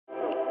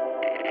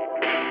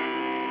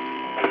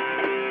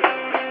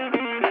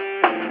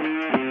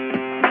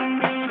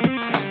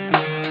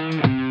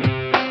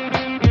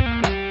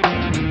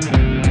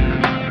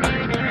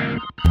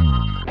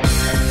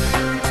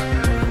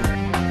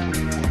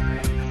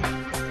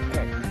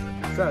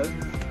So,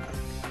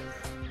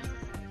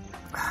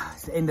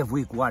 it's the end of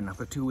week 1. I've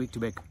got 2 weeks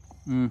to make.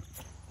 It's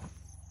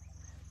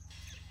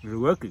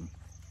working.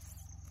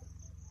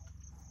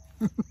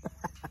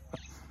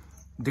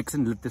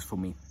 Dickson lit this for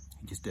me.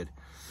 He just did.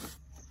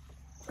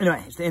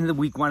 Anyway, it's the end of the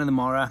week 1 in the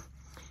Mara.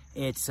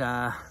 It's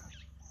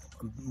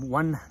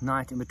one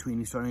night in between.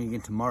 We're starting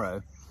again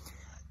tomorrow.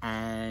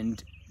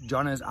 And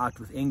John is out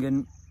with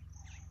Ingen.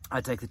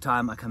 I take the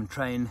time, I come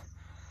train,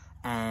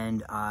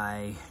 and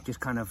I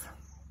just kind of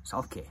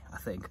self-care, I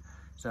think.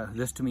 So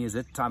this to me is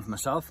it, time for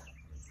myself.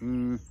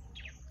 And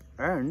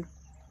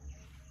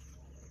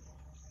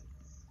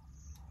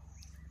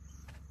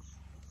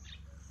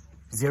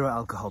zero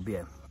alcohol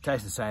beer.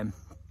 Tastes the same,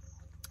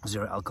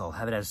 zero alcohol.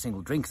 Haven't had a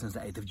single drink since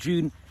the 8th of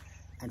June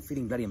and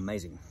feeling bloody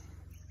amazing.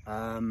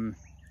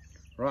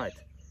 Right.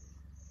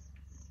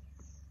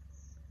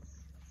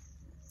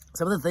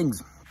 Some of the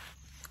things,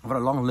 I've got a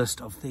long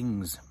list of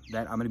things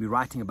that I'm going to be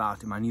writing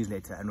about in my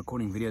newsletter and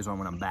recording videos on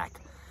when I'm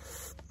back.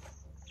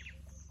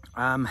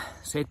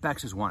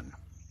 Setbacks is one.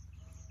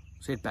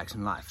 Setbacks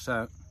in life.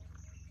 So,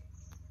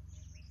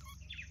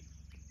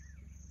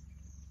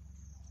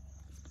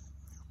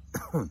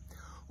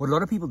 what a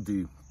lot of people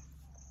do,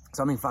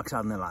 something fucks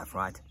out in their life,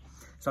 right?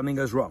 Something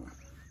goes wrong.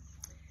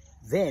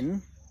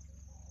 Then,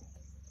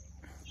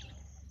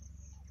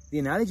 the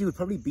analogy would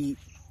probably be,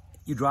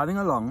 you're driving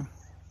along,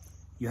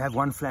 you have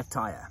one flat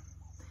tire,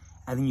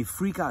 and then you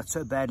freak out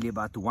so badly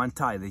about the one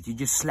tire that you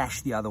just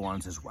slash the other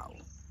ones as well.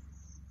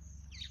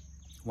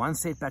 One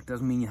setback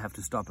doesn't mean you have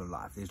to stop in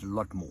life. There's a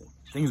lot more.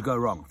 Things go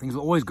wrong. Things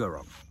will always go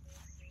wrong.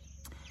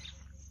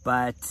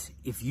 But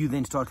if you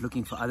then start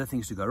looking for other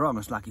things to go wrong,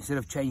 it's like instead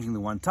of changing the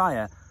one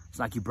tire, it's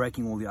like you're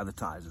breaking all the other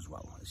tires as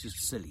well. It's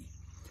just silly.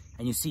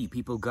 And you see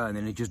people go and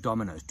then it just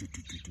dominoes.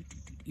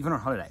 Even on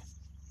holiday.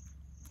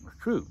 It's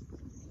true.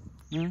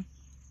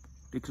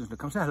 Dickson,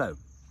 come say hello.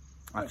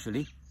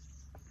 Actually,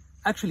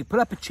 pull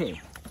up a chair.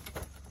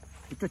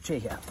 Put your chair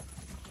here.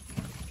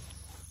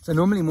 So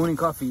normally morning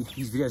coffee,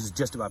 these videos is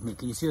just about me.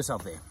 Can you see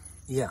yourself there?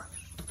 Yeah.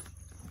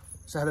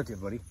 Say hello to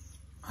everybody.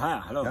 Hi,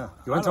 hello. Yeah.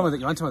 You want some of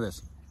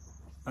this?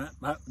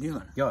 This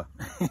one? Yeah.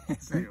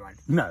 Sorry, what?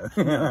 No.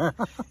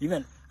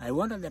 Even, I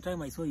wonder the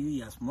time I saw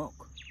you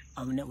smoke.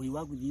 I mean, we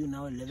work with you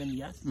now 11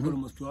 years,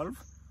 almost 12.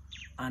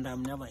 And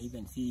I've never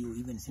even see you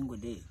even single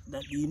day.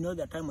 That you know,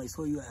 the time I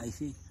saw you, I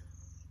say,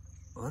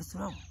 what's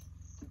wrong?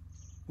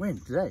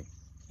 When? Today?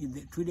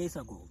 2 days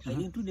ago. I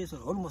think 2 days or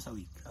almost a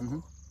week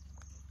ago.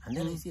 And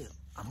then I say,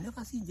 I've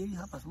never seen Jerry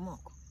have a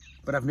smoke.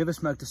 But I've never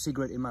smoked a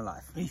cigarette in my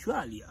life.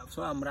 Surely,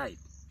 so I'm right.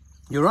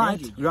 You're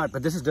right. You're right,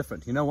 but this is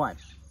different. You know why?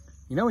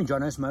 You know when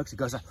Jono smokes, he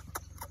goes like,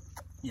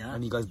 yeah,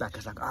 and he goes back.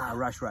 It's like,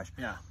 rush.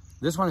 Yeah.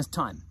 This one is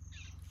time.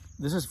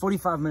 This is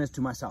 45 minutes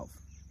to myself.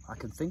 I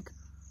can think,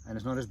 and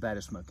it's not as bad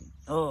as smoking.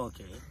 Oh,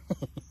 okay.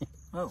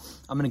 Oh.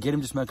 I'm going to get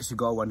him to smoke a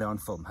cigar one day on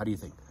film. How do you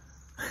think?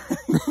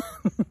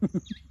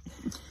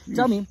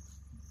 Tell me.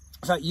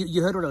 So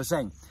you heard what I was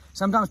saying.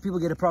 Sometimes people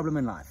get a problem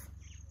in life,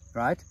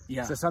 right?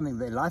 Yeah. So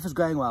their life is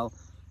going well,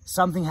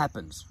 something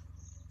happens,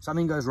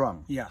 something goes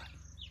wrong. Yeah.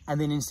 And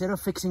then instead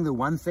of fixing the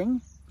one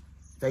thing,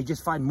 they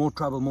just find more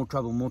trouble.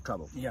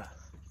 Yeah.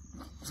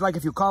 It's like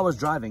if your car was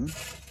driving,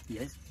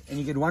 yes, and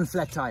you get one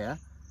flat tire,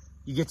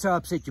 you get so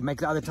upset you make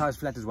the other tires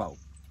flat as well,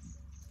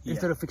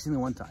 instead of fixing the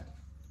one tire.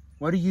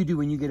 What do you do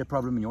when you get a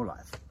problem in your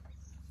life?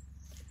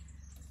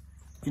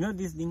 You know,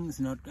 this thing is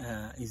not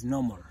is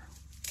normal.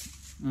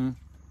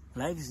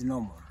 Life is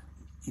normal.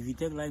 If you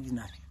take life in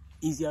an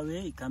easier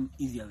way, it comes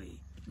easier way.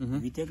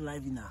 If you take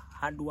life in a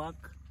a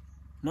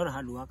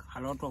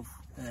lot of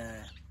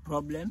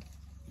problem,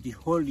 it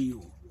hold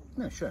you.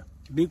 No, sure.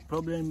 Big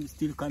problem is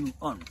still coming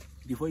on.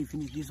 Before you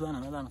finish this one,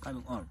 another one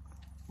coming on.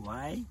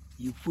 Why?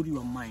 You put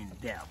your mind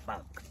there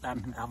back. That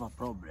have a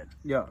problem.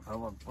 Yeah.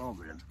 Have a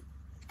problem.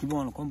 Keep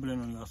on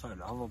complaining on your side.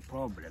 Have a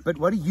problem. But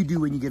what do you do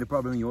when you get a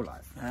problem in your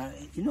life?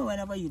 You know,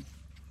 whenever you,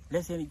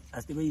 let's say,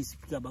 as the way you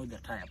speak about the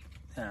tire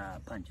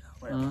puncture,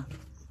 whatever.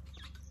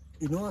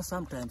 You know,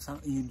 sometimes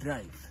you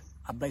drive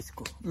a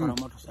bicycle or a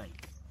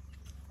motorcycle,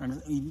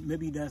 and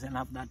maybe it doesn't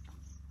have that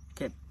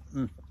cap.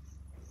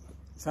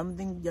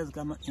 Something just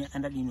come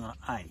ended in your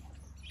eye,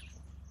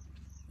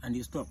 and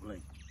you stop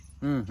like,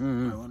 I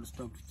want to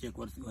stop to check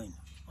what's going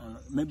on.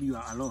 Maybe you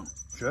are alone.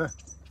 Sure.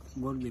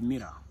 Go to the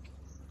mirror.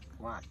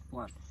 What?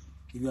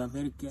 If you are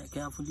very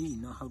carefully,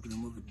 you know how to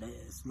remove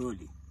it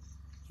slowly.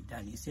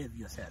 Then you save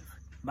yourself.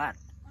 But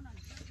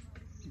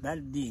that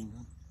thing,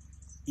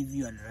 if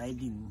you are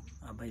riding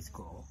a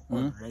bicycle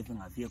or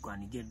driving a vehicle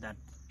and you get that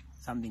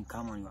something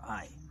come on your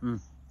eye,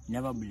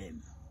 never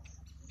blame.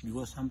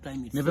 Because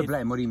sometimes it's never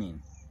blame. What do you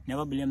mean?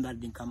 Never blame that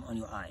thing come on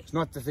your eye. It's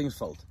not the thing's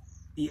fault.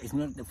 It's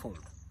not the fault.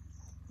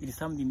 It is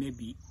something,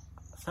 maybe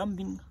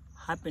something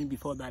happened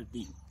before that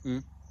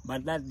thing,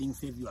 but that thing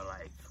saved your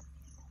life.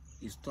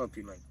 You stop,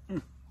 you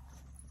like,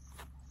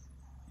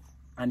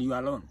 and you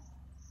are alone.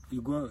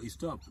 You go, you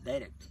stop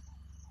direct.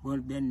 Go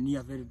then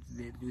near to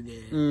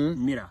the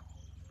mirror.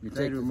 You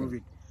try take to remove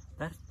it.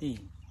 That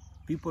thing,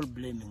 people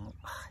blaming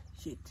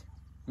shit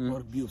or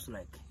abuse,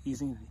 like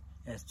using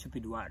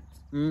stupid words.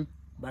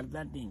 But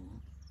that thing,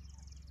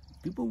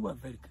 people who are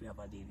very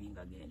clever, they think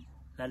again.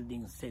 That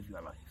thing save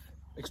your life.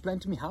 Explain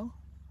to me how.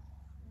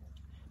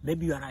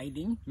 Maybe you are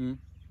riding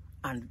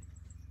and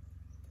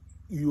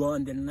you are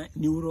on the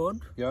new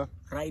road,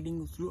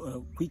 riding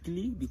through,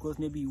 quickly because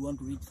maybe you want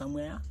to reach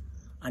somewhere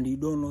and you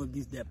don't know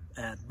this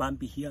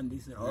bumpy here on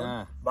this road.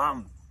 Yeah.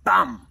 Bam,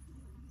 bam,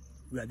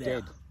 you are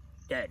there.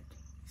 Dead.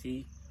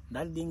 See,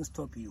 that thing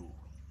stop you.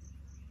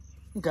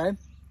 Okay,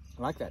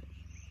 I like that.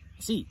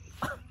 See,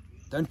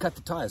 don't cut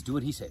the tires, do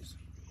what he says.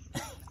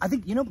 I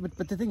think, you know,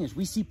 but the thing is,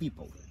 we see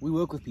people, we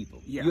work with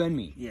people, you and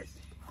me. Yes.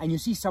 And you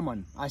see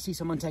someone, I see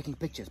someone taking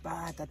pictures,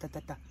 Yeah.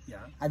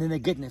 and then they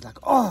get in, it's like,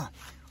 oh,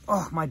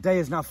 my day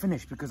is now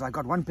finished because I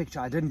got one picture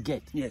I didn't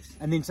get. Yes.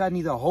 And then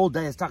suddenly the whole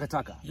day is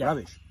taka-taka,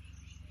 rubbish.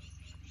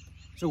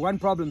 So one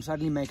problem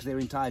suddenly makes their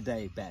entire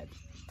day bad.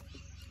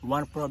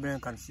 One problem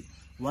can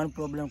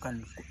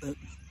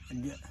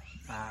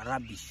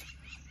rubbish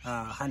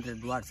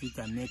 100 words which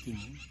are making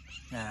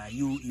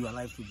your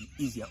life to be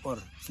easier or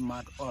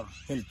smart or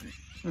healthy.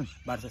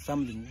 But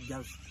something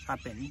just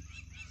happened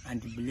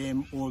and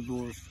blame all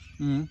those,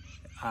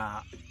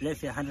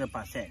 let's say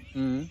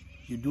 100%.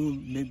 You do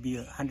maybe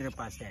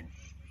 100%,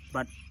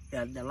 but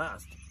at the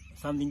last,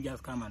 something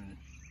just come and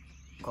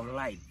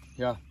collide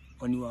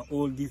on your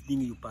all these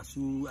things you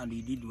pursue and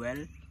you did well.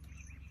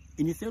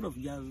 Instead of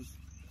just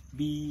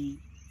be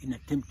in a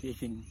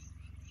temptation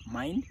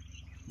mind,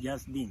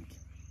 just think.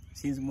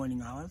 Since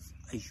morning hours,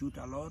 I shoot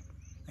a lot,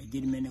 I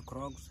get many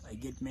crocs, I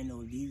get many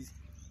of these,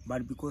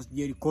 but because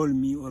Jerry called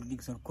me or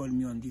Dickson called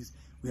me on this,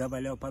 we have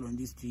a leopard on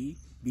this tree,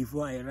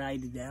 before I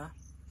ride there,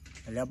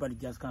 a leopard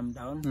just come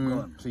down,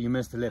 gone. So you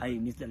missed the leopard. I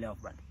missed the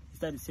leopard. He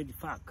started to say,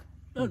 fuck,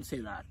 don't say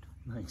that.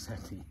 No,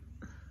 exactly.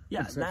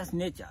 Yeah, that's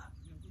nature.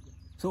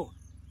 So,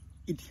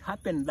 it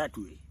happened that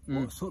way.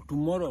 So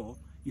tomorrow,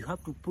 you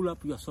have to pull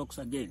up your socks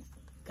again.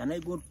 Can I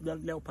go to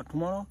that leopard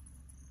tomorrow?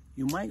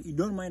 You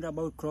don't mind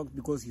about croc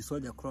because you saw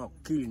the croc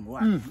killing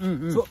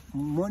one. So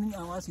morning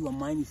hours, your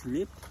mind is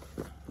lit,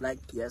 like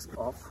yes,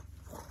 off,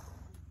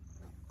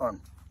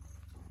 on.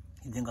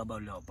 You think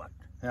about leopard.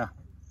 Yeah.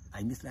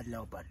 I missed that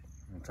leopard.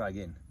 I'll try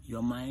again.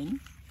 Your mind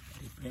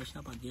refresh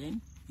up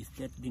again. You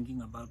start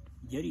thinking about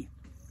Jerry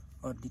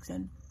or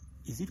Dickson.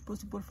 Is it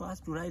possible for us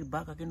to ride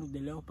back again to the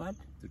leopard?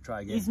 To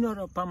try again. It's not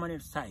a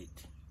permanent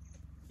site.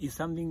 It's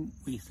something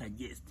we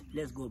suggest.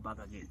 Let's go back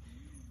again.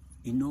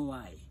 You know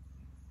why?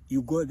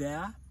 You go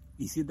there,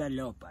 you see that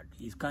leopard.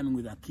 He's coming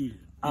with a kill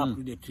up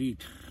to the tree.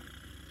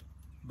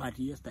 But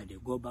yesterday,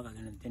 go back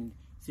again and then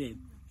say,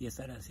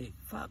 yesterday I say,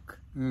 fuck.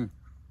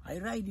 I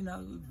ride in a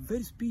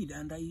very speed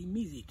and I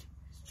miss it.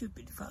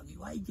 Stupid fuck.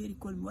 Why Jerry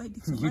called me? Why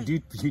Dickson?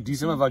 You do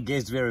some of our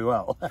guests very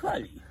well.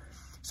 Surely.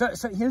 So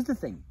here's the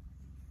thing.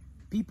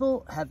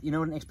 People have, you know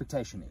what an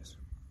expectation is?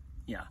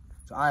 Yeah.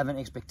 So I have an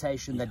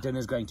expectation that dinner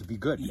is going to be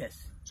good. Yes.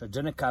 So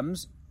dinner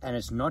comes and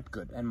it's not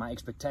good, and my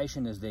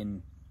expectation is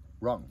then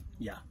wrong.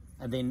 Yeah.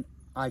 And then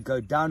I go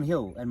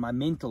downhill, and my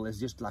mental is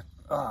just like,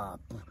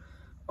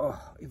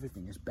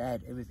 everything is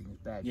bad, everything is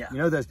bad. Yeah. You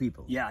know those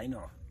people? Yeah, I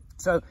know.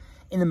 So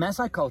in the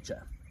Maasai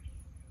culture,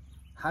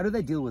 how do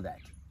they deal with that?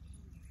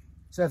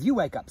 So if you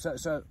wake up,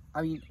 so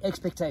I mean,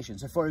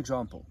 expectations. So for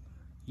example,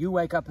 you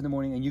wake up in the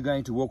morning and you're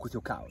going to walk with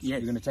your cows.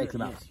 Yes. You're going to take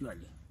them out. Yes,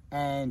 surely.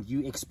 And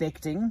you're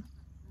expecting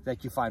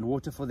that you find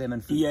water for them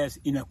and food. Yes,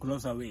 in a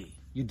closer way.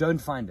 You don't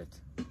find it.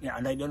 Yeah,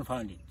 and I don't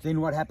find it.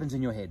 Then what happens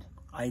in your head?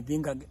 I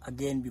think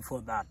again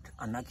before that,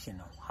 an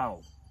action. How?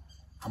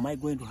 Am I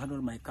going to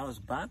handle my cows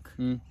back?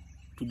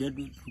 Today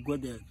to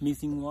get the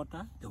missing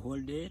water the whole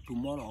day?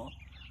 Tomorrow,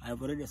 I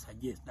have already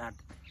suggest that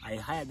I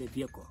hire the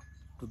vehicle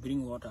to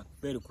bring water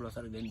very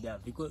closer than there.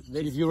 Because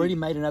You already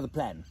made another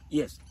plan?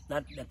 Yes,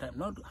 that time.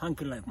 Not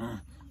hungry like,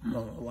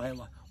 no,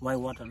 why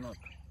water not?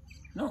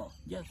 No,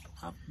 just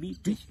be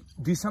patient.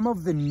 Do some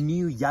of the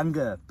new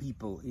younger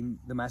people in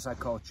the Maasai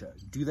culture,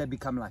 do they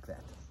become like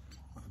that?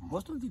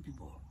 Most of the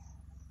people.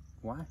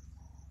 Why?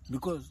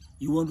 Because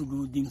you want to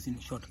do things in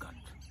shortcut.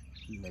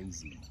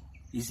 Lazy.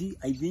 You see,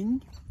 I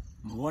think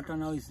water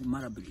now is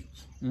Mara Bridge.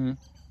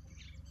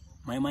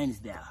 My mind is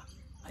there.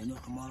 I know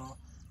tomorrow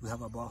we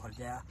have a borehole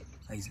there.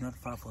 It's not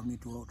far for me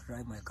to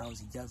drive my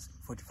cows. It's just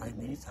 45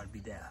 minutes, I'll be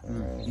there.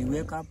 You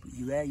wake up,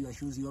 you wear your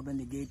shoes, you open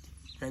the gate,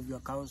 drive your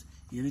cows,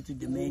 you reach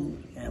the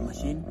main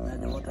machine where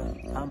the water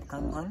pump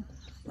comes on.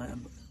 My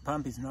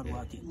pump is not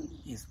working.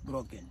 It's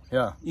broken.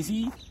 Yeah. You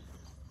see?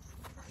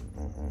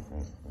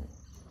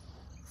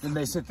 Then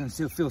they sit and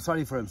still feel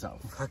sorry for himself.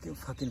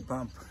 Fucking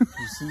pump.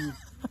 You see?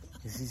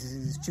 This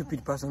is a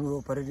stupid person who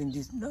operating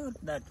this. Not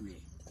that way.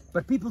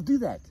 But people do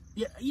that.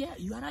 Yeah,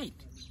 you are right.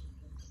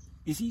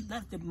 You see,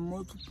 that's the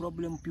most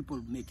problem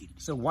people make it.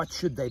 So what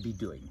should they be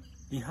doing?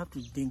 They have to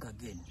think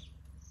again.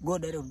 Go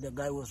there if the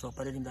guy was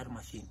operating that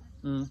machine.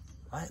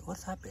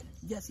 What's happened?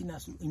 Just in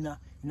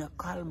a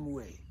calm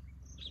way.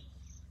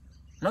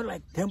 Not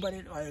like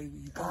temporary or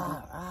you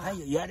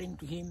can't yelling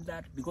to him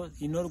that because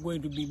you're not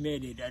going to be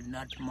made it at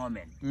that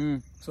moment.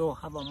 So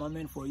have a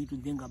moment for you to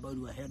think about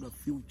your head of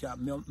future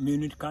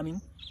minute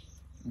coming,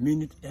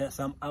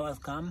 some hours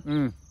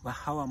come. But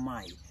how am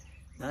I?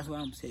 That's what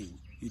I'm saying.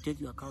 You take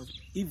your cows.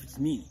 If it's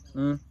me,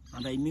 and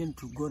I mean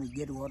to go and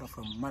get water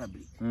from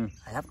Marabli,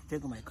 I have to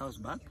take my cows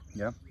back.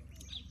 Yeah.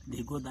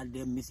 They go that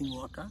day missing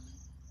water.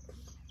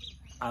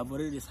 I've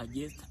already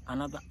suggested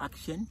another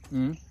action.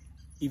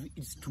 If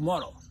it's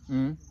tomorrow,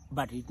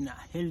 but in a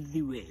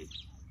healthy way.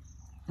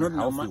 Not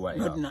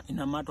in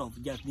a matter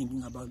of just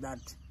thinking about that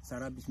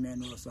Sarabish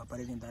man or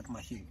operating that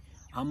machine.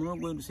 I'm not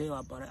going to say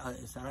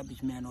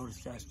Sarabish man or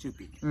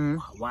stupid.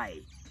 Why?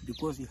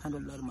 Because he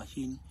handled that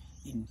machine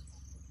in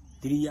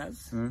 3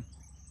 years.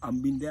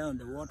 I've been there on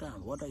the water,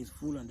 and water is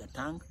full on the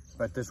tank.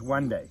 But this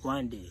one day.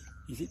 One day.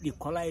 You see, they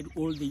collide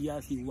all the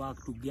years he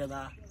worked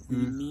together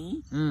with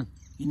me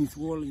in his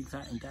whole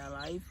entire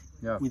life.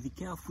 Yeah. With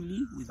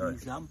carefully, with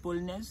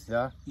exampleness.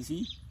 Yeah. You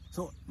see?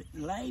 So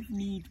life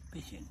needs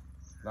patience.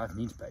 Life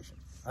needs patience.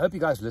 I hope you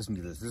guys listen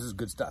to this. This is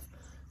good stuff.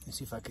 Let me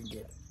see if I can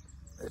get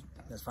it.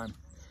 That's fine.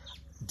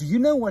 Do you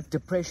know what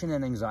depression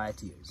and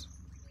anxiety is?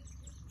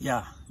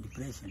 Yeah,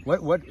 depression.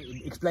 What?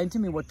 Explain to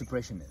me what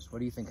depression is. What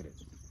do you think it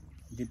is?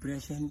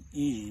 Depression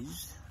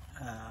is,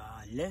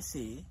 let's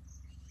say,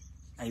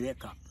 I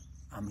wake up.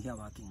 I'm here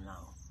working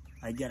now.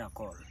 I get a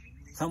call.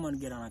 Someone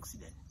get an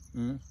accident.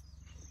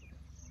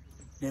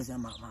 Let's say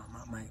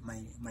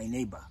my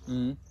neighbor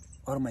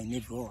or my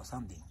nephew or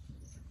something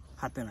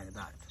happen like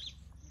that.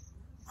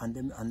 And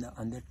then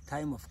on the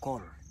time of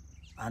call,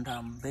 and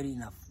I'm very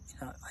enough.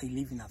 I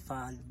live in a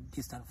far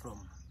distance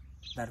from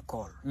that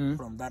call,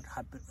 from that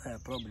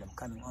problem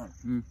coming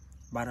on.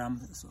 But I'm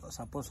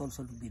supposed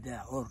also to be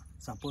there, or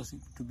supposed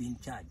to be in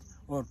charge,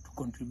 or to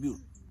contribute.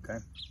 Okay.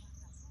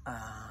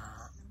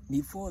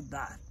 Before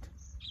that,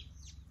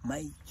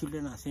 my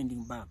children are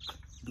sending back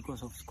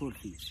because of school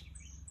fees.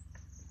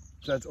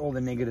 So that's all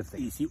the negative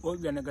things. You see, all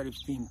the negative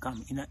things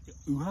come in.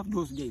 You have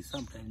those days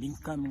sometimes, things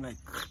coming like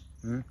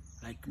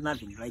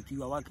nothing, like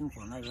you are working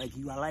for nothing, like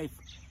your life,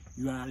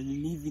 you are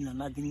living in a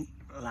nothing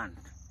land.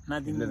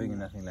 Nothing. You're living in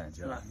nothing land,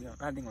 yeah.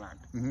 Nothing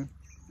land.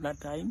 That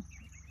time,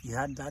 you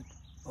had that,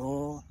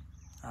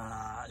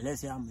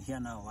 let's say I'm here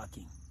now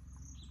working.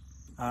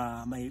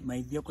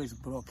 My vehicle is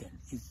broken.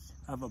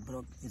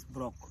 It's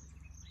broke.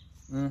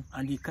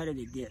 And you carry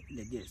the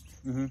guest.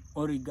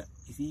 Or you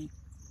see,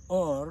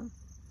 or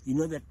you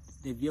know that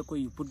the vehicle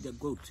you put the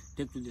goat,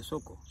 take to the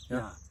soko,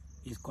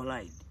 is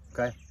collide.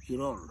 Okay. You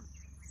roll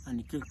and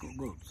you kill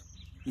goats.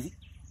 You see,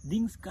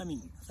 things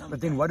coming.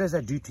 But then what does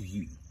that do to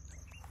you?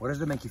 What does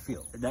that make you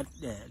feel? That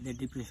the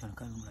depression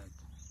coming like.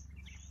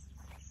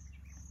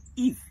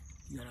 If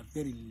you are a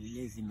very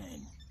lazy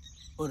man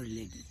or a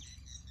lady,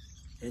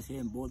 let's say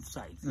on both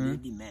sides,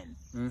 lady man,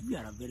 if you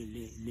are a very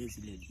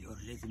lazy lady or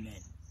lazy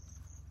man,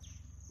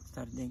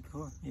 start thinking,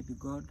 oh, maybe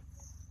God,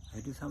 I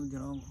do something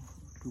wrong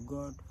to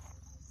God.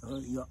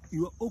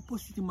 Your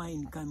opposite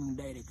mind coming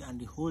direct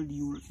and hold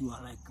you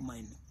are like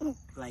mine,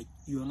 like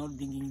you are not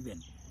thinking even,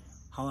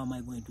 how am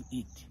I going to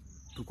eat,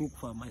 to cook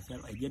for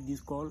myself? I get this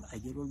call, I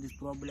get all this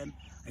problem.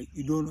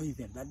 You don't know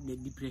even that the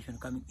depression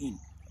coming in.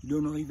 You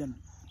don't know even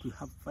to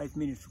have 5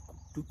 minutes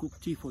to cook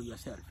tea for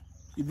yourself.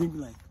 You think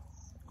like,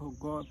 oh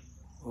God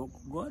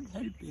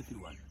help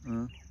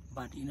everyone.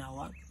 But in our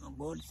work,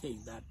 God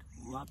says that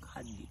work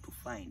hardly to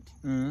find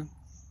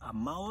a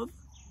mouth,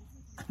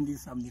 and this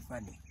is something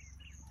funny.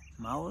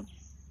 Mouth,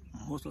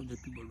 most of the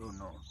people don't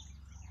know.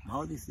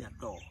 Mouth is the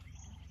door.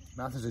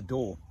 Mouth is a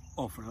door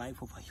of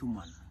life of a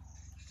human.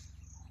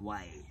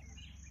 Why?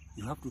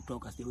 You have to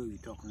talk as the way we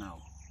talk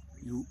now.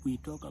 We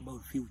talk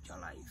about future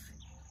life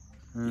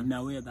in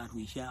a way that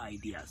we share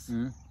ideas.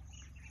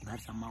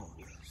 That's a mouth.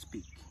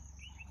 Speak.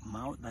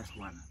 Mouth, that's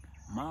one.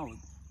 Mouth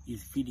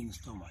is feeding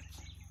stomach.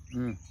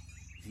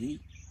 See?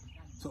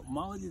 So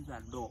mouth is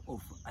the door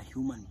of a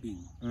human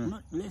being.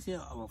 Not, let's say,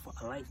 of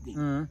a life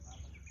thing.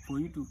 For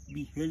you to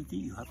be healthy,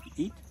 you have to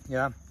eat.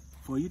 Yeah.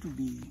 For you to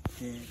be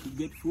to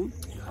get food,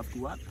 you have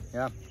to work.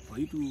 Yeah. For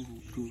you to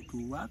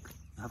work,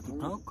 you have to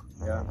talk.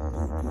 Yeah.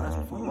 To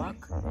ask for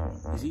work.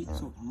 You see,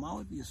 so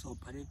mouth is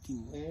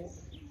operating,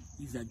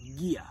 is a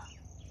gear,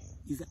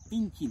 is an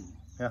engine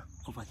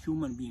of a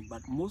human being.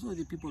 But most of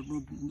the people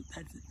don't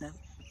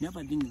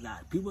never think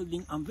that. People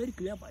think I'm very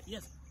clever.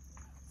 Yes,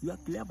 you are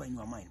clever in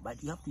your mind,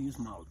 but you have to use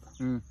mouth.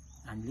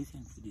 And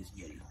listen to this,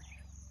 Jerry.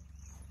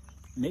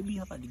 Maybe you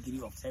have a degree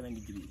of 7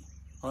 degrees,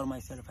 or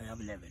myself I have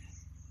 11.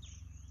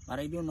 But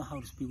I don't know how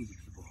to speak with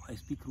people. I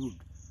speak rude.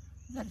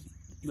 That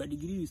your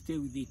degree, you stay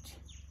with it.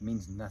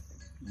 Means nothing.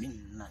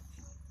 Means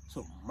nothing.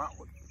 So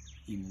mouth,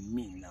 it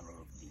means a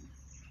lot of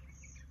things.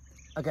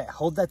 Okay,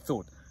 hold that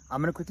thought.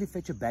 I'm going to quickly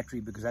fetch a battery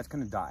because that's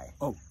going to die.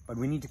 Oh. But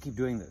we need to keep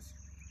doing this.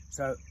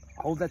 So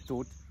hold that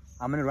thought.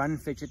 I'm going to run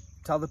and fetch it.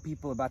 Tell the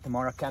people about the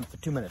Mara camp for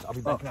 2 minutes. I'll be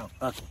back now.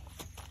 Okay.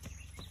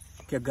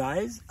 Okay,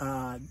 guys.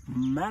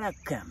 Mara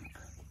camp.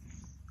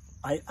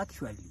 I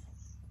actually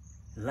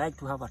like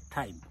to have a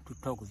time to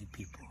talk with the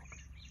people,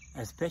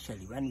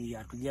 especially when we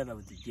are together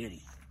with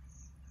Jerry,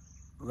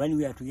 when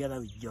we are together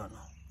with John,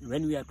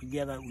 when we are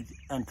together with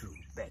Andrew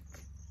Beck.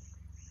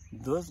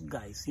 Those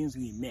guys, since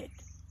we met,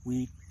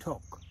 we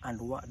talk,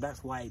 and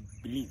that's why I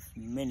believe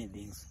many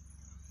things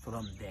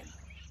from them.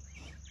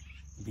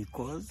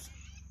 Because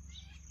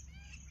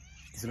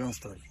It's a long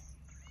story.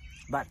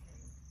 But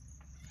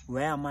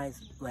where am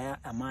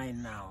I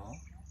now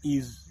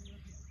is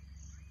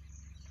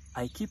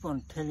I keep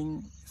on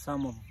telling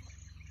some of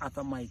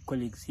other my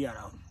colleagues here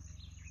around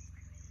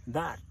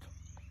that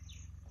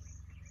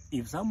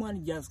if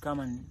someone just come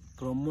and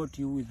promote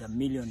you with $1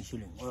 million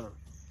shilling or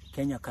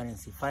Kenya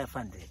currency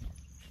 500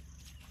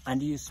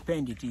 and you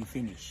spend it, you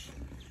finish.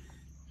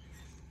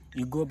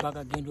 You go back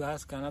again to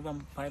ask another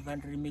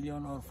 500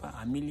 million or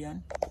 $1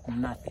 million,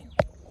 nothing.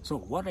 So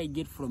what I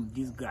get from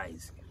these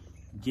guys,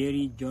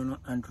 Jerry, John,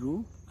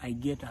 Andrew, I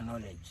get a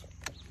knowledge.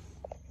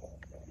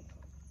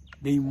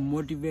 They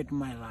motivate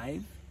my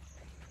life.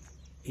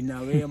 In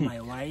a way,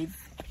 my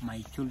wife,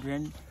 my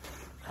children,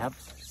 I have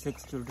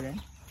 6 children.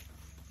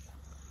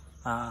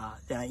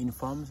 They are in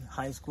farms,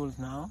 high schools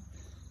now.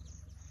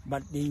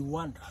 But they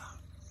wonder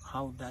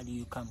how that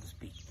you come to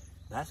speak.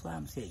 That's why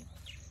I'm saying,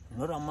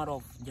 not a matter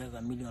of just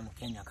 $1 million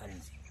Kenya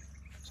currency.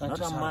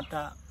 Not a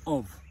matter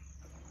of.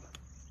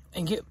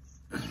 Thank you.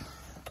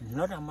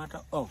 Not a matter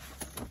of.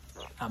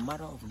 A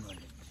matter of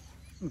knowledge.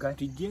 Okay.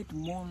 To get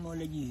more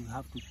knowledge, you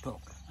have to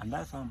talk. And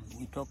that's how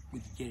we talk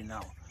with Jerry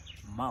now.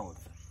 Mouth.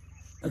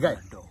 Okay.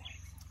 The door.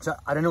 So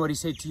I don't know what he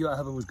said to you. I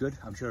hope it was good.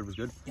 I'm sure it was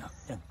good. Yeah.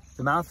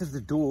 The mouth is the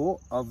door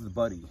of the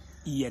body.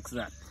 Yeah,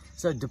 exactly.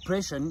 So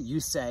depression, you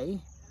say,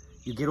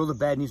 you get all the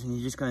bad news and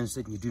you just go and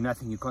sit and you do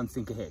nothing. You can't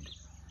think ahead.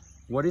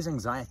 What is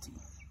anxiety?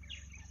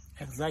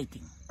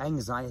 Exciting.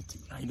 Anxiety.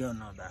 I don't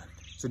know that.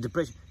 So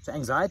depression. So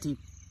anxiety,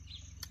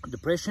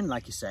 depression,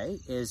 like you say,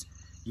 is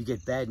you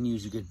get bad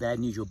news.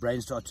 Your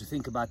brain starts to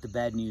think about the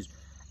bad news,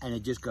 and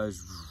it just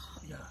goes.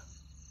 Yeah.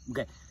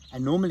 Okay.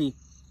 And normally,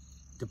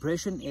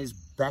 depression is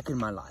back in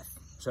my life.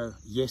 So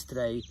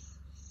yesterday,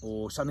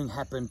 or something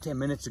happened 10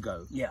 minutes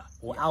ago. Yeah.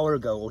 Or hour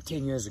ago, or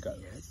 10 years ago.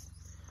 Yes.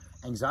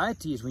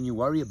 Anxiety is when you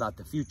worry about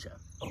the future.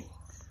 Oh.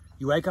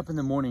 You wake up in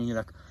the morning and you're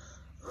like,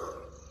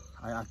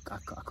 I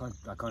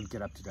can't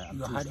get up today.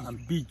 I'm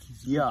big.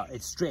 Yeah,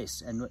 it's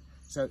stress. And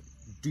so,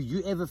 do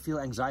you ever feel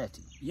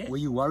anxiety? Yes. Where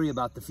you worry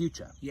about the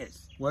future?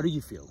 Yes. What do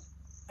you feel?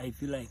 I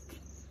feel like,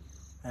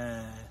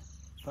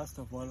 first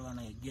of all, when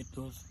I get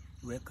those,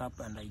 wake up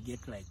and I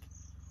get like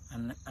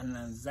an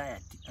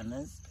anxiety.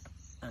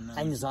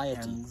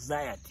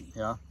 Anxiety.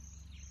 Yeah.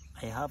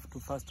 I have to,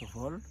 first of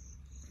all,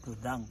 to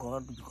thank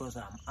God because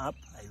I'm up,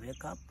 I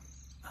wake up,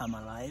 I'm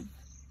alive.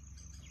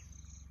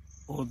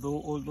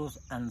 Although all those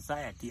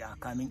anxiety are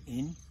coming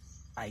in,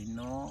 I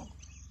know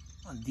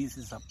this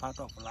is a part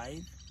of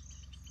life.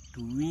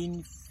 To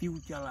win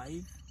future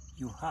life,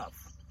 you have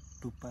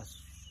to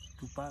pass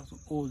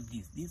all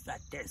this. These are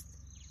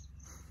tests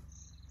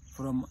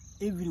from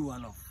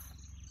everyone of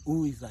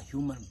who is a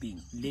human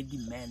being, lady,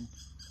 man.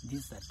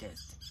 This is a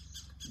test.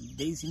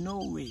 There is no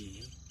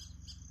way,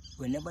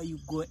 whenever you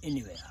go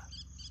anywhere,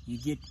 you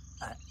get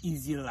an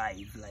easy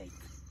life, like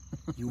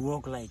you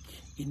walk like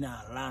in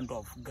a land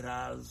of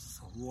grass,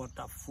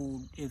 water,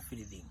 food,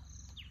 everything.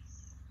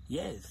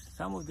 Yes,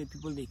 some of the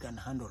people, they can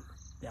handle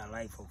their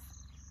life of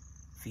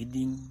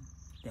feeding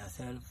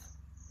themselves,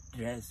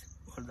 dress,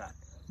 all that.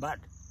 But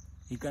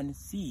you can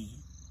see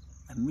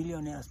a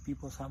millionaire's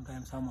people,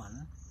 sometimes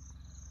someone,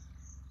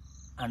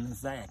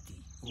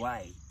 anxiety.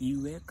 Why? He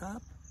wake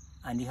up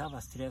and he have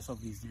a stress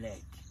of his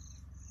leg.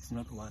 It's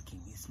not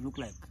working. It look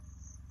like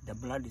the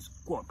blood is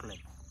caught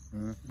like.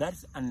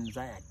 That's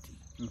anxiety.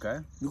 Okay.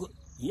 Because,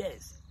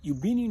 yes,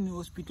 you've been in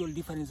hospital,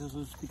 different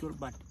hospital,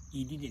 but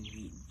he didn't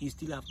win. You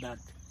still have that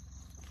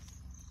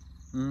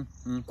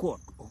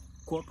quart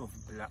of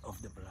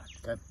the blood.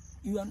 Okay.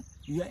 You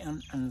are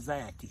on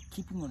anxiety,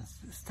 keeping on,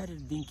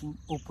 started thinking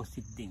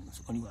opposite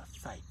things on your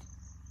side.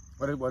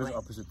 What is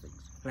opposite things?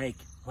 Like,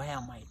 why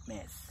am I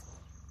mess?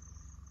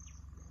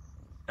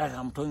 As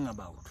I'm talking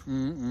about.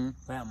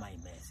 Why am I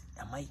mess?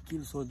 Am I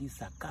killed so these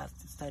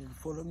sarcasts started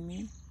following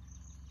me?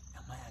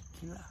 Am I a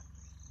killer?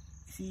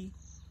 You see,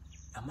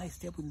 am I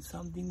stepping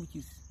something which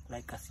is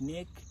like a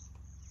snake?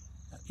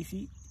 You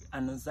see,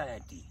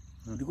 anxiety.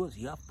 Because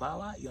you have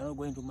power, you are not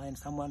going to mind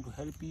someone to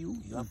help you.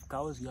 You have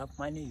cows, you have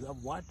money, you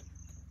have what?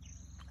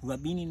 You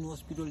have been in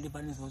hospital,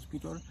 different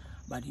hospital,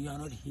 but you are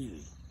not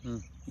healed.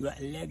 Your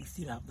legs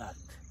still have that.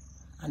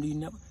 And you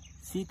never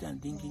sit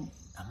and thinking,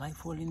 am I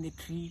falling the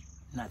tree?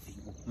 Nothing.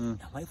 Am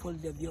I falling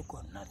the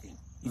vehicle? Nothing.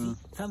 You see,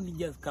 something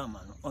just come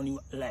on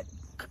your leg.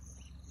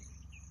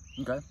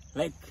 Okay.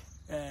 Like,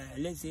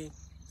 let's say,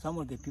 some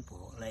of the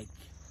people, like,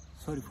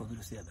 sorry for me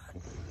to say that,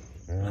 like,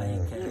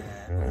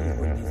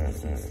 what is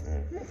this disease?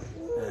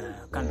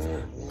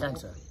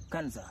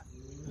 Cancer.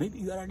 Maybe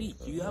you are rich.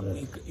 You have,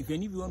 if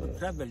you want to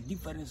travel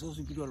different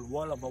hospital,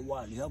 wall over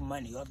wall, you have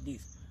money, you have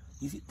this.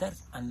 You see,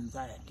 that's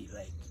anxiety.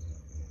 Like,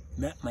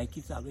 my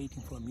kids are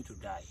waiting for me to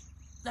die.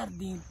 That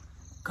thing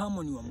come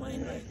on your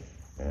mind, like,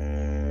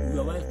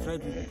 your wife try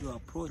to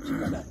approach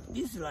you that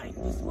this life,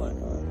 this world.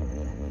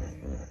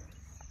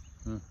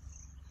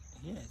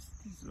 Yes,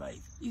 this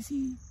life. You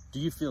see. Do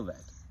you feel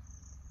that?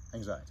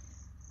 Anxiety?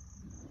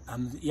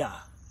 Yeah.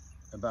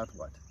 About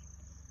what?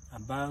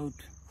 About,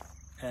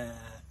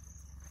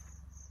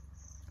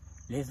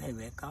 let's say I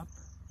wake up,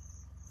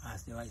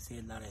 as I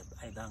said that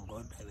I thank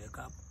God, I wake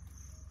up,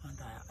 and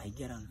I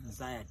get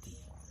anxiety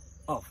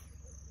of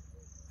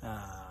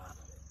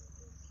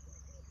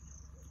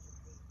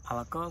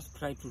our cows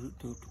try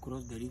to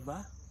cross the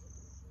river,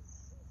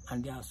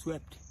 and they are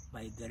swept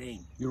by the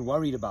rain. You're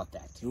worried about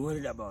that. You're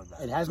worried about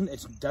that.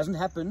 It doesn't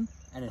happen,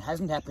 and it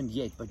hasn't happened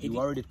yet, but you're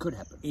worried it could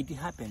happen. It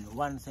happened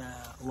once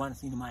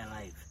in my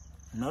life,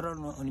 not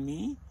on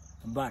me,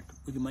 but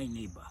with my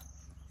neighbor.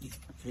 It's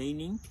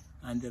raining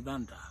and the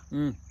thunder,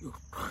 and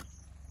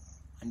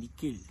it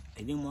killed,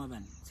 I think, more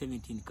than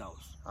 17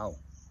 cows. Oh.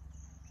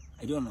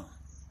 I don't know.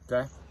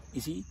 Okay.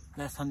 You see,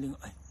 that's something.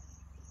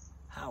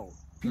 How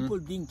people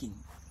thinking?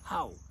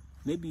 How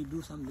maybe you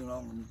do something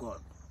wrong in God.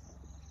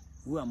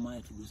 Who am I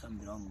to do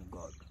something wrong in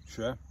God?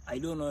 Sure. I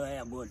don't know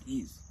where God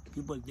is.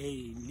 People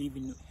they live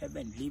in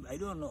heaven, I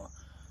don't know.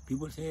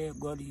 People say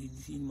God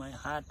is in my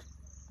heart,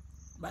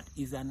 but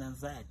it's an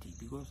anxiety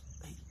because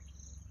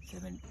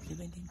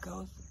 17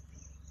 cows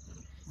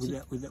with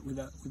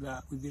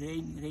the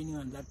rain raining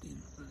and that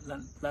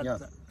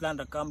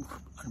thunder come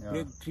and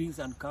break trees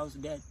and cows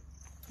dead.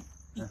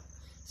 Yeah.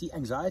 See,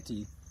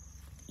 anxiety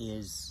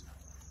is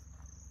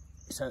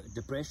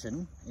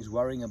depression is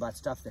worrying about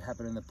stuff that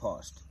happened in the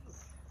past,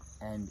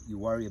 and you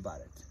worry about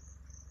it.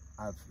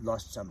 I've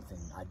lost something,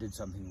 I did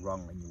something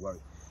wrong, and you worry.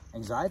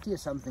 Anxiety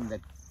is something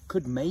that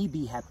could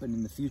maybe happen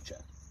in the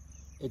future.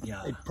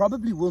 It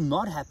probably will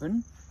not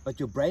happen, but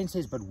your brain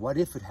says, but what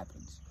if it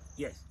happens?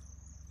 Yes.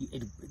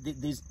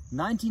 There's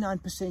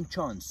 99%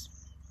 chance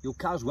your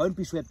cows won't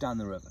be swept down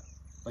the river,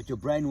 but your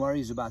brain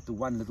worries about the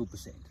 1 little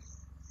percent.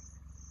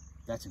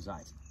 That's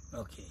anxiety.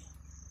 Okay.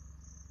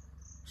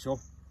 Sure.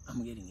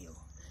 I'm getting you.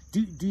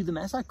 Do the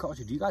Maasai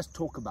culture, do you guys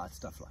talk about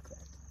stuff like that?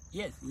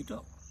 Yes, we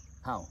talk.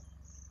 How?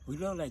 We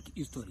don't like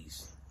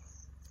stories.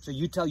 So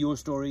you tell your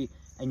story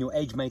and your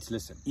age mates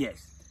listen?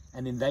 Yes.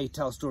 And then they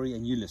tell story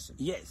and you listen?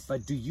 Yes.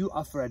 But do you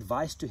offer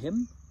advice to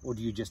him, or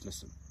do you just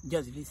listen?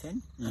 Just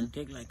listen and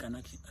take like an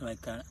action,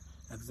 like an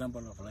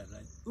example of life,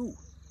 like, oh,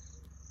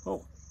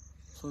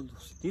 so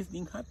this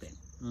thing happened.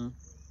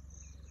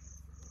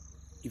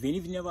 Even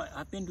if it never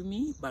happened to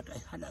me, but I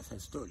had as a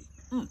story.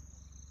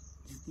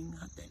 This thing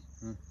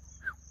happened.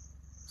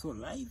 So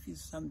life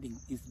is something,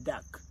 it's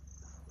dark.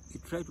 You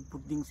try to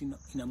put things in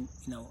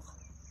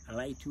a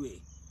light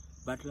way,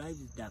 but life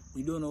is dark.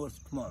 We don't know what's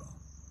tomorrow.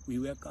 We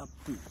wake up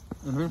to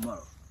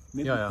tomorrow.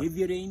 Maybe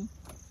heavy rain,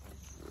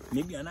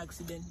 maybe an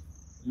accident,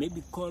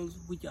 maybe calls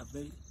which are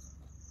very,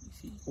 you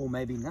see. Or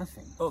maybe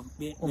nothing. Or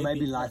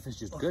maybe life is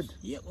just good.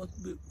 Yeah,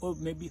 or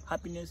maybe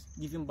happiness,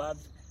 giving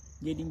birth,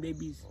 getting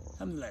babies,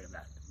 something like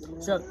that.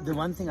 So the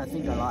one thing I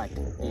think I like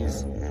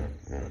is,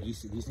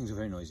 these things are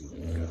very noisy,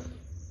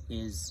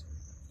 is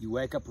you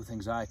wake up with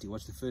anxiety.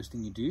 What's the first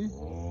thing you do?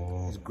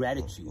 Is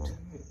gratitude.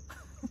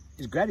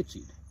 Is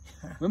gratitude.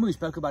 Remember we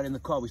spoke about in the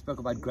car, we spoke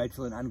about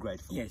grateful and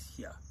ungrateful. Yes,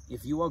 yeah.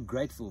 If you are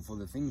grateful for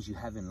the things you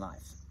have in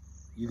life,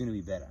 you're going to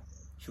be better.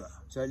 Sure.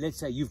 So let's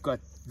say you've got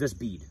this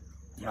bead,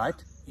 right?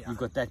 Yeah. You've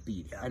got that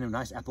bead and a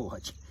nice Apple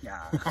Watch.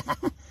 Yeah.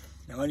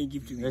 The one you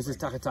give to me. This is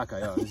taka,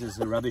 this is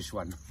a rubbish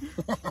one.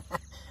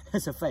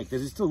 It's a fake.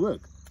 Does it still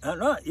work?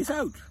 No, it's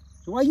out.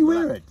 So why you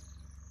wear it?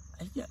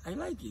 I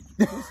like it.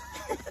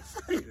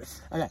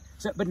 Okay,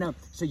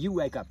 so you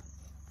wake up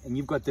and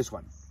you've got this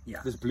one,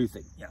 this blue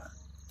thing. Yeah.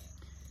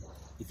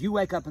 If you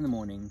wake up in the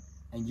morning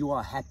and you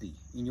are happy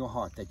in your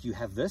heart that you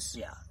have this,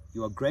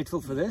 you are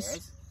grateful for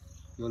this,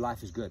 your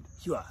life is good.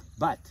 Sure.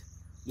 But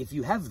if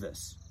you have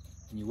this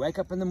and you wake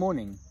up in the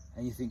morning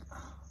and you think,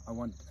 I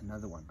want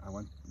another one, I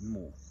want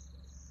more,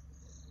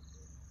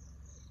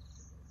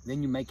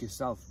 then you make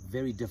yourself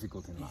very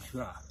difficult in life.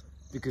 Sure.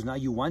 Because now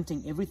you're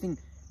wanting everything,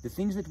 the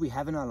things that we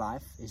have in our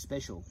life is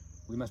special.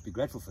 We must be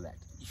grateful for that.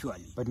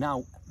 Surely. But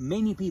now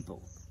many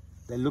people,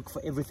 they look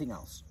for everything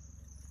else.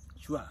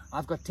 Sure.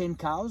 I've got 10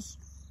 cows,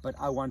 but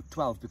I want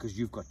 12 because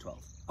you've got 12.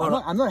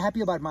 I'm not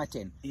happy about my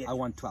 10. I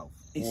want 12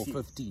 or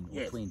 15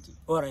 or 20.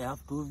 Or I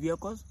have 2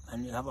 vehicles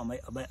and you have a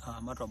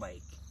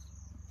motorbike.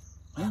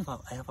 I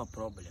have a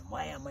problem.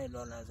 Why am I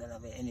not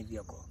have any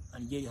vehicle?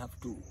 And here you have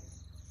 2.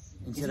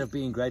 Instead of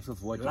being grateful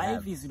for what you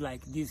have. Life is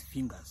like these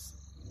fingers.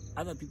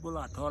 Other people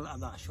are tall,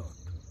 others are short.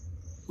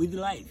 With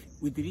life,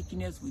 with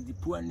richness, with the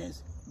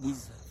poorness,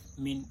 these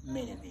mean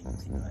many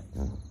things in life.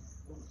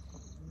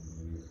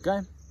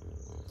 Okay.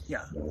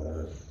 Yeah.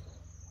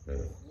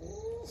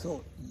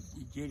 So,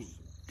 Jerry,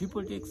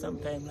 people take some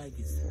time, life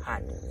is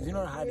hard. It's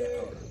not hard at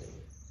all.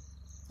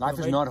 Life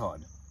is not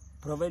hard.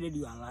 Provided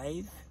you are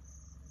alive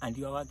and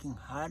you are working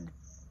hard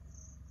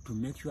to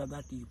make sure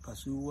that you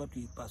pursue what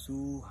you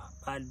pursue,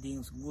 bad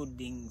things, good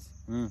things.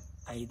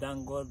 I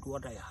thank God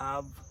what I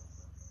have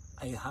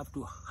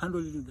to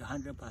handle it with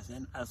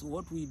 100% as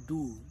what we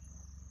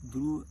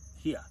do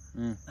here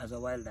as a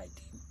wildlife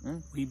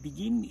team. We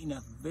begin in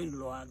a very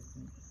lower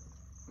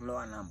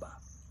number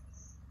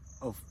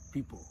of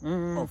people,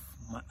 of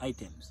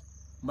items,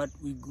 but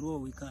we grow,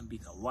 we become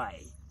bigger.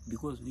 Why?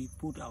 Because we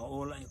put our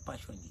whole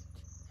passion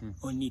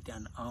on it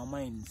and our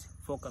minds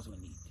focus on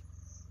it.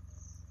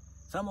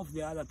 Some of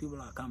the other people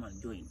are come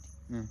and joined.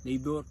 They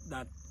thought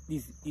that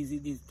this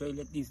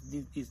toilet, this.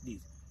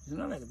 It's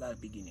not like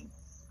that beginning.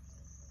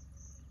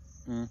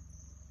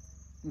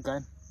 Okay.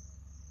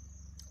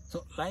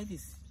 So life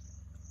is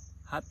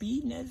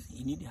happiness.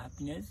 You need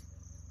happiness,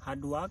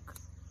 hard work,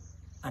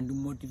 and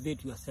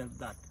motivate yourself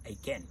that I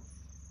can.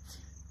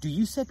 Do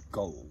you set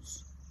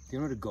goals? Do you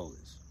know what a goal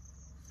is?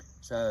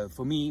 So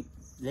for me,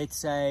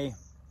 let's say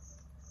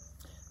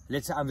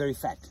I'm very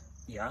fat.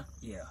 Yeah.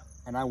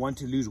 And I want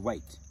to lose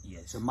weight.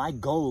 Yes. So my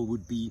goal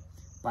would be,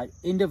 by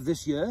end of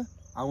this year,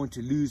 I want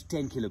to lose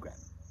 10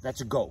 kilograms.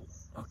 That's a goal.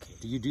 Okay.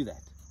 Do you do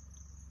that?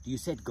 Do you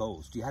set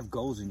goals? Do you have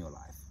goals in your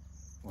life?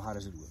 Or how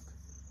does it work?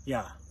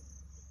 Yeah.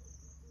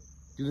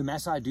 Do the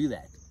Maasai do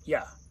that?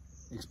 Yeah.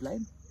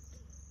 Explain.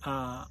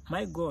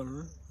 My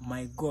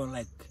goal,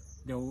 like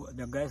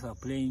the guys are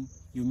playing.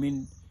 You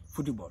mean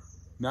football?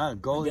 No,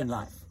 goal in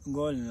life.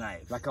 Goal in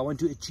life. Like I want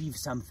to achieve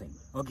something.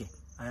 Okay.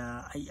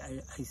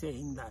 I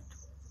saying that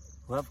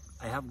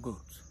I have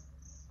goals,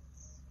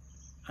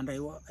 and I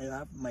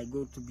have my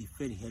goal to be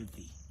very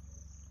healthy.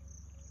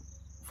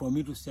 For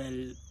me to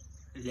sell,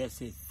 let's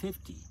say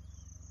 50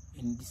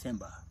 in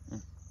December,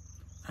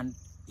 and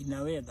in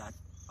a way that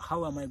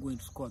how am I going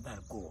to score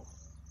that goal?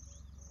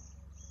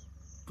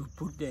 To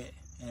put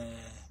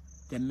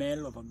the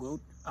male of a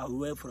goat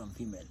away from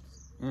females.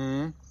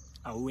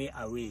 Away.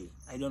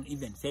 I don't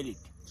even sell it.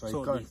 So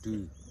you can't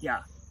do.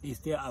 Yeah, they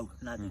stay out,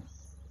 nothing.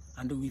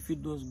 And we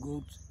feed those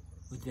goats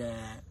with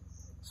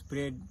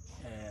spread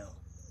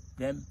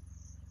them,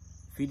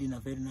 feed in a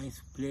very nice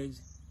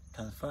place,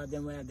 transfer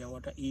them where the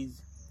water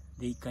is.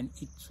 They can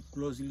eat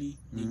closely,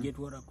 they get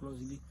water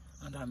closely,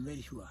 and I'm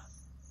very sure,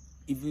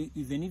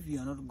 even if you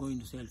are not going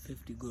to sell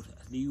 50 goats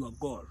as your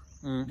goal,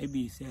 maybe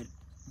you sell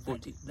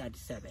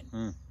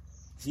 37.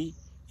 See,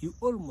 you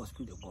almost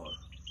to the goal.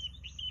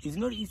 It's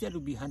not easier to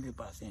be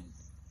 100%,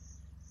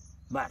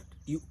 but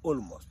you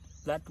almost.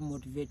 That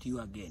motivate you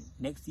again.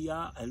 Next year,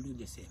 I'll do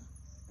the same.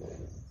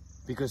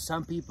 Because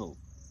some people,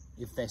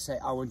 if they say,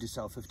 I want to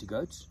sell 50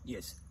 goats,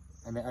 yes,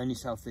 and they only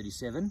sell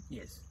 37,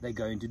 yes, they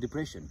go into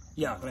depression.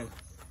 Yeah, right.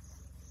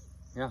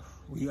 Yeah.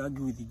 We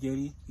argue with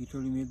Jerry. He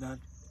told me that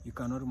you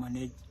cannot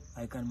manage.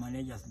 I can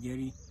manage as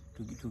Jerry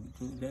to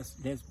let's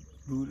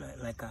do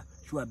like a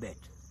sure bet.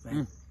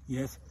 Right?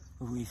 Yes,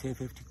 we say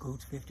 50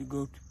 goats,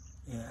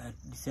 at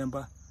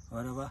December,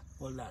 whatever,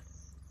 all that.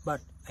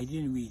 But I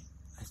didn't win.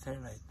 I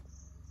started like.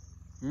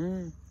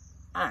 And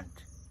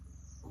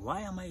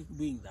why am I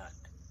doing that?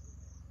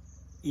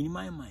 In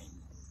my mind,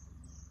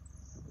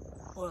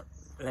 or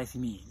like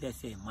me,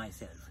 let's say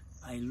myself,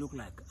 I look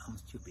like I'm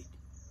stupid.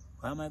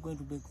 Why am I going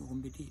to make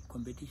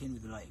competition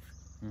with life?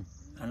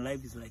 And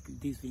life is like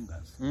these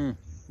fingers.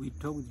 We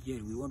talk with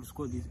Jerry, we want to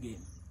score this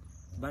game.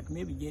 But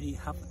maybe Jerry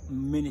have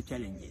many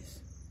challenges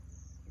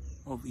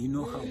of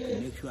how to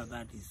make sure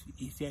that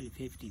he sell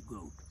 50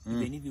 gold.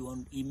 Even if you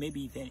want,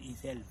 maybe he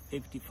sell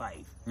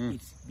 55.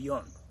 It's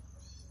beyond.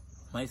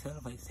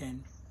 Myself, I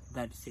send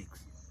 36.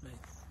 Like,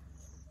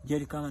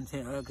 Jerry come and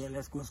say, okay,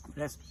 let's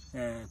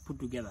put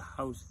together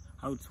how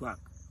it's work.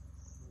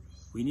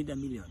 We need $1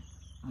 million.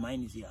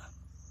 Mine is here.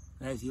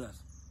 That's yours.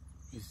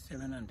 It's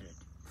 700.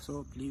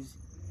 So please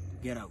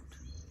get out.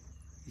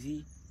 You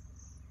see,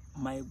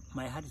 my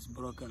heart is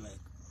broken.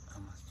 Like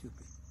I'm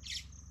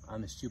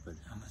stupid.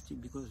 I'm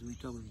stupid because we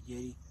talk with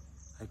Jerry.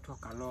 I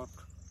talk a lot.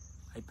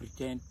 I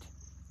pretend.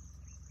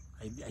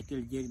 I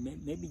tell Jerry.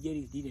 Maybe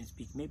Jerry didn't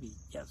speak. Maybe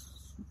just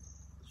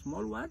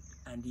small word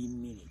and he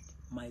mean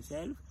it.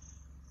 Myself,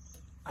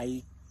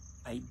 I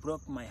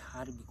broke my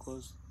heart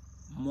because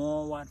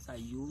more words I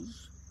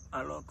use,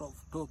 a lot of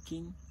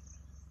talking.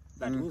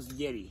 That was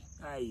Jerry.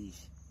 I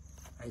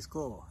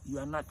score. You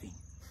are nothing.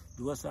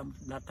 Because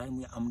that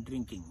time I'm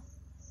drinking,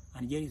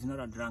 and Jerry is not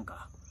a drunker.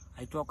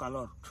 I talk a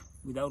lot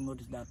without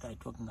notice that I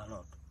talking a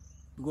lot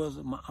because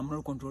I'm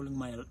not controlling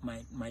my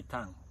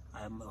tongue.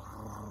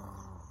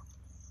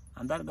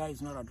 And that guy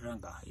is not a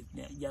drunker.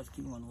 He's just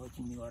keeping on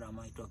watching me. What am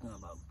I talking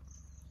about?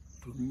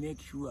 To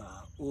make sure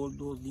all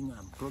those things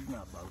I'm talking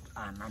about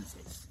are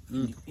nonsense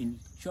in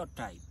short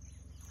time.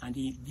 And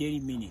Jerry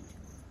mean it.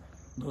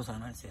 Those are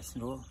nonsense.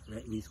 No,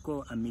 we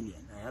score $1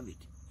 million. I have it.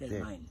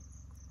 That's mine.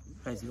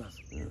 Price was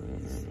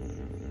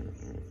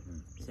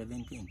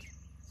 720.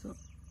 So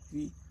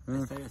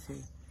I started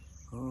saying,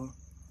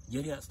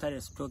 Jerry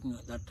started talking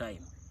at that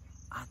time.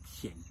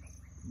 Action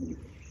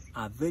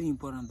are very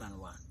important than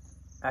word.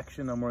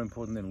 Action are more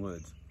important than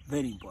words.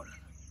 Very important.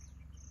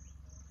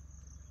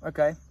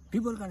 Okay.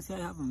 People can say I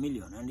have $1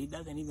 million and it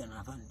doesn't even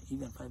have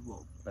even 5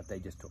 bob. But they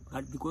just talk.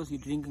 But because you're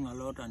drinking a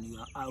lot and you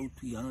are out,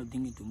 you are not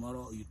thinking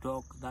tomorrow, you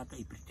talk that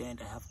I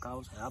pretend I have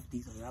cows, I have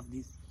this,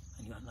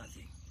 and you are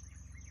nothing.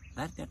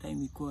 That's the time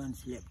we go and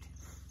slept.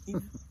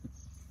 If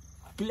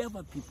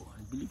clever people,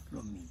 and believe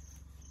from me,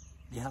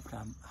 they have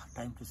time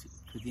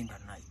to think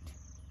at night.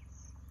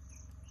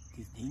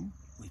 This thing,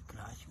 we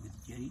clash with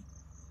Jerry,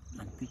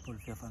 and people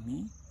favor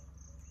me,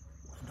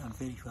 and I'm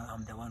very sure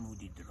I'm the one who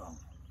did wrong.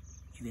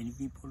 Even if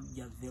people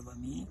just favor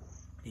me,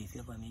 they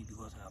favor me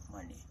because I have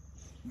money.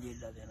 Jerry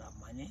doesn't have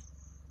money.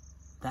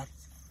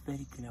 That's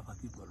very clever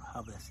people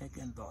have a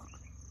second thought.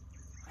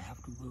 I have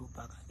to go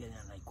back again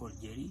and I call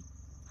Jerry.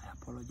 I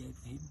apologize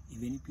to him.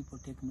 Even if people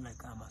take me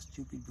like I'm a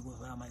stupid because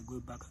why am I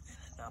going back again?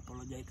 I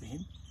apologize to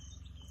him.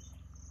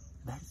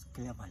 That's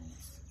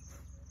cleverness.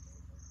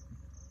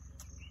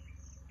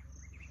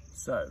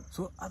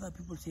 So other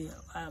people say,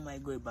 why am I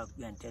going back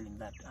there and tell him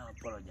that I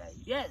apologize?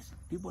 Yes,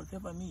 people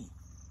favor me,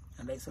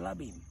 and I slap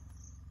him.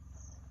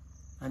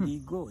 And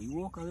he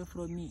walk away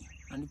from me.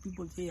 And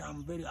people say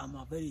I'm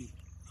a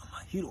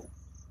hero.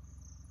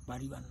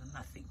 But you are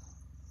nothing.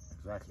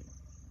 Exactly.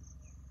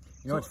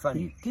 You know what's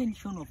funny?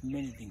 Pretension of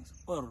many things,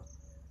 or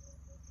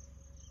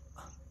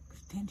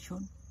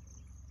pretension,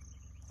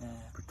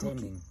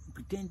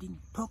 pretending,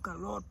 talk a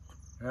lot.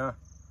 Yeah.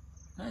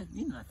 That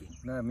means nothing.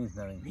 No, it means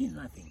nothing. Means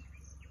nothing.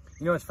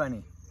 You know what's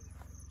funny?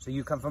 So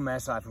you come from my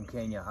side, from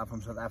Kenya, I'm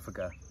from South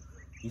Africa.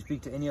 You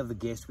speak to any of the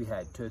guests we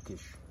had,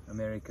 Turkish,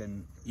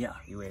 American, yeah,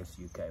 US,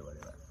 UK,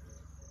 whatever.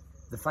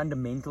 The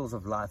fundamentals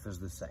of life is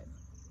the same.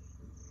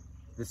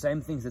 The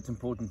same things that's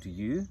important to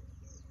you,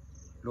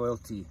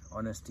 loyalty,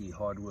 honesty,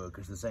 hard work,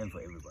 is the same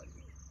for everybody.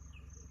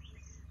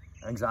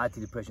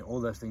 Anxiety, depression, all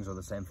those things are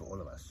the same for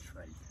all of us.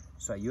 Right.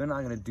 So you and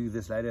I are going to do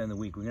this later in the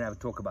week. We're going to have a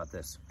talk about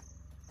this.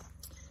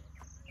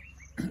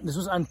 This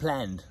was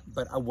unplanned,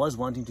 but I was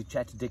wanting to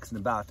chat to Dickson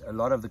about a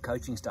lot of the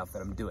coaching stuff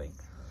that I'm doing.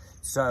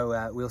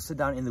 So we'll sit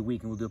down in the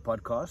week and we'll do a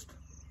podcast.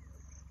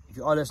 If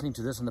you are listening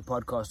to this on the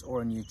podcast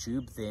or on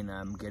YouTube,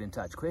 then get in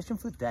touch. Question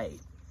for the day.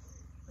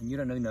 And you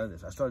don't really know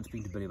this. I started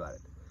speaking to Billy about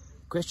it.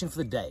 Question for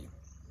the day.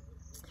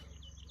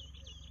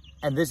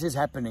 And this is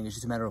happening. It's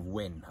just a matter of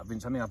when.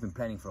 Something I've been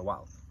planning for a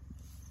while.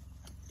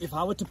 If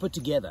I were to put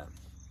together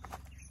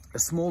a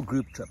small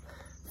group trip,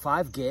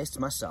 5 guests,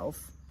 myself,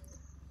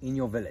 in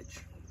your village.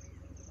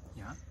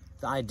 Yeah.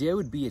 The idea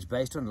would be it's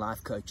based on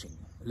life coaching,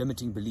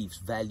 limiting beliefs,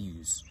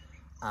 values,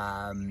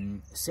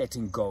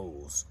 setting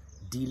goals,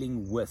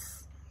 dealing with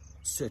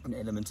certain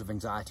elements of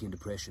anxiety and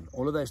depression.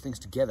 All of those things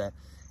together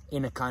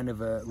in a kind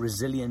of a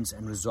resilience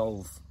and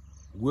resolve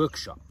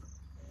workshop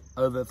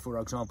over, for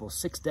example,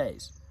 6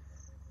 days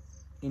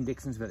in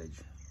Dickson's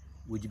village.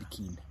 Would you be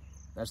keen?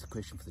 That's the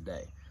question for the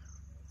day.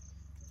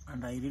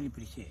 And I really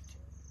appreciate.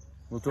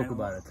 We'll talk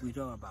about it. We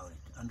talk about it.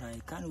 And I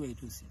can't wait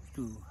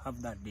to have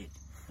that date.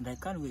 And I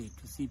can't wait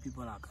to see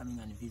people are coming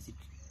and visit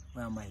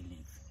where I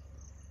live.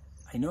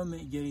 I know,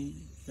 Jerry,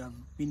 you have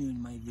been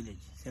in my village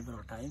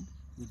several times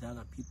with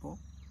other people.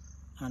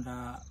 And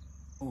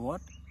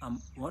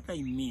what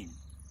I mean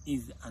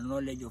is a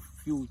knowledge of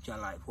future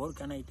life. What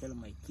can I tell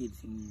my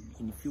kids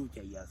in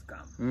future years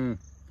come?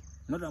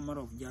 Not a matter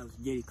of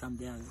just Jerry come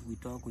there, we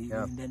talk,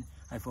 and then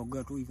I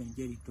forgot who even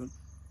Jerry told.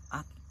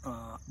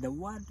 The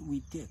word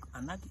we take,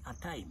 a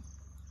time,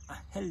 a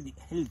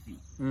healthy.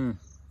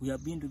 We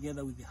have been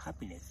together with the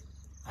happiness.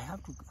 I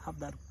have to have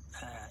that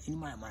in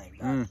my mind.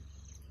 That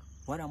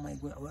what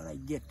I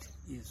get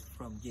is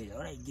from Jerry.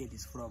 What I get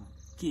is from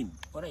Kim.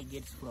 What I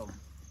get is from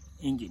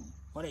Ingin.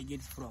 What I get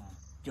is from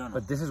John.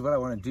 But this is what I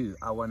want to do.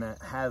 I want to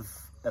have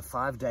a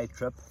 5-day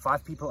trip,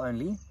 5 people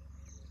only,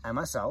 and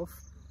myself,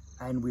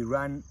 and we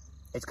run.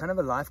 It's kind of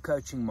a life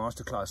coaching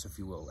masterclass, if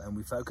you will, and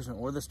we focus on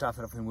all the stuff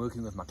that I've been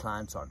working with my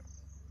clients on.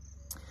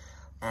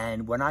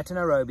 And one night in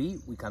Nairobi,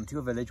 we come to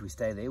a village, we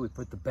stay there, we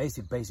put the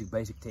basic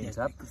tents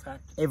up.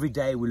 Exactly. Every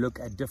day we look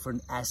at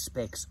different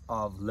aspects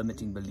of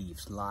limiting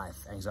beliefs,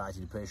 life, anxiety,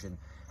 depression,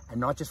 and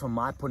not just from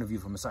my point of view,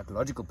 from a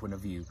psychological point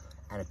of view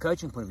and a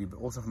coaching point of view, but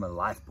also from a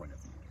life point of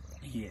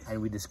view. Yes. And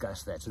we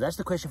discuss that. So that's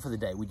the question for the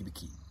day. Would you be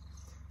keen?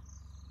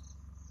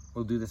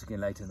 We'll do this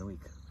again later in the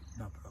week.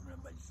 No problem,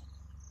 buddy.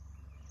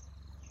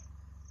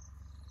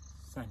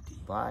 Santi.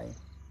 Bye.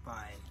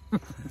 Bye.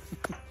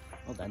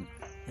 Well done.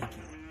 Thank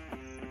you.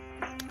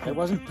 It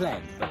wasn't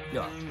planned, but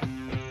yeah.